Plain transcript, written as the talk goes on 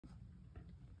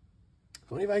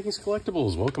Tony Vikings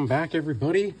Collectibles, welcome back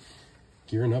everybody.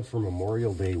 Gearing up for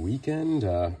Memorial Day weekend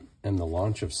and the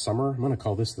launch of summer. I'm going to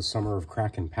call this the summer of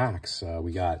Crackin' packs.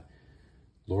 We got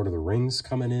Lord of the Rings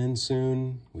coming in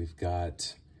soon. We've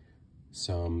got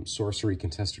some Sorcery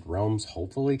Contested Realms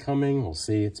hopefully coming. We'll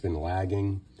see, it's been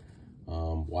lagging.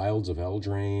 Wilds of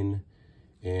Eldraine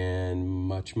and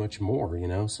much more, you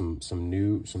know, some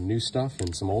new stuff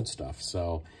and some old stuff.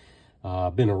 So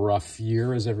been a rough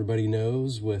year, as everybody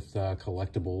knows, with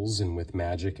collectibles and with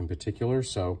Magic in particular.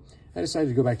 So I decided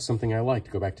to go back to something I liked,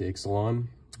 go back to Ixalan.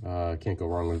 Can't go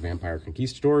wrong with Vampire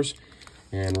Conquistadors.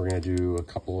 And we're going to do a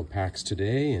couple of packs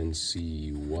today and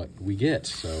see what we get.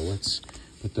 So let's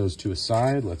put those two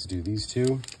aside. Let's do these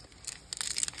two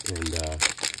and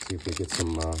see if we get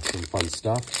some fun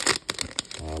stuff.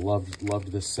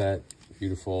 Loved this set.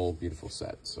 Beautiful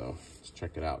set. So let's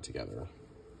check it out together.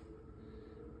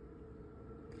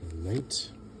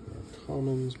 Knight, our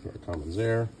commons, put our commons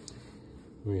there.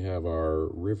 We have our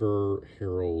River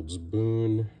Herald's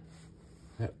Boon.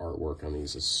 That artwork on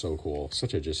these is so cool.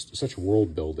 Such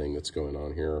world building that's going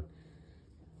on here.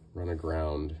 Run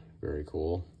aground, very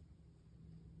cool.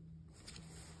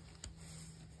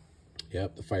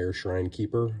 Yep, the Fire Shrine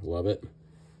Keeper, love it.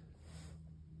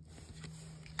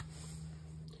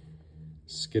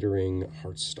 Skittering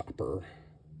Heartstopper.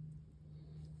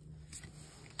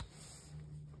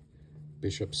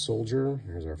 Bishop Soldier,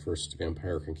 there's our first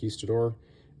Vampire Conquistador.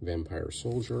 Vampire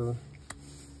Soldier.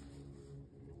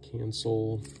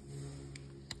 Cancel.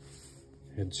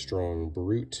 Headstrong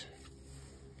Brute.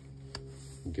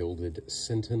 Gilded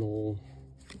Sentinel.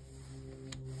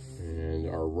 And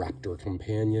our Raptor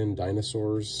Companion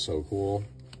Dinosaurs, so cool.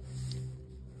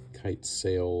 Kite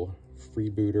Sail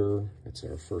Freebooter, that's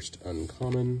our first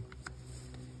uncommon.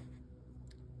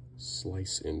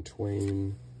 Slice in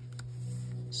Twain.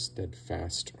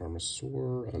 Steadfast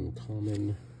Armasaur,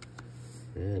 uncommon.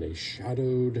 And a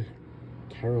Shadowed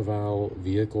Caraval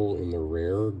Vehicle in the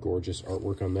rare. Gorgeous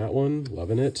artwork on that one,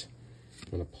 loving it.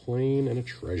 And a Plane and a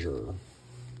Treasure.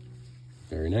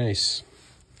 Very nice.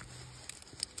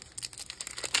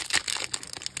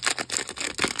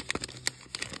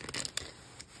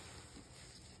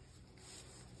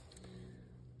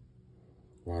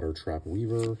 Water Trap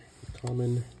Weaver,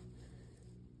 common.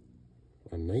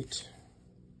 A Knight.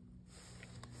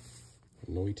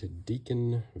 Anointed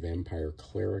Deacon, Vampire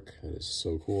Cleric, that is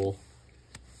so cool.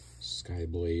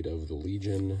 Skyblade of the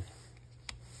Legion,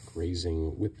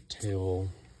 Grazing Whiptail,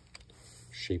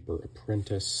 Shaper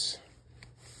Apprentice,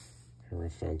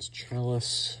 Hierophant's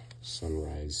Chalice,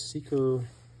 Sunrise Seeker,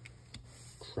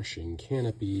 Crushing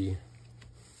Canopy,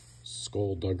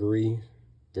 Skullduggery,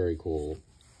 very cool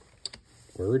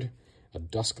word. A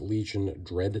Dusk Legion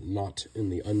Dreadnought in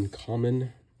the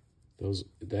uncommon.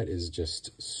 That is just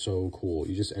so cool.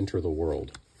 You just enter the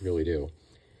world, you really do.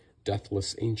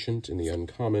 Deathless Ancient in the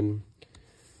uncommon,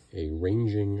 a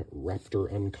Ranging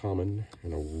Raptor uncommon,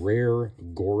 and a rare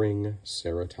Goring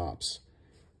Ceratops.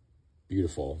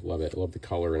 Beautiful, love it. Love the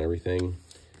color and everything.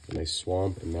 A nice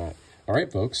swamp and that. All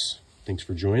right, folks, thanks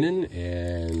for joining,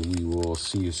 and we will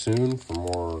see you soon for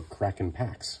more Crackin'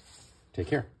 packs. Take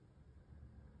care.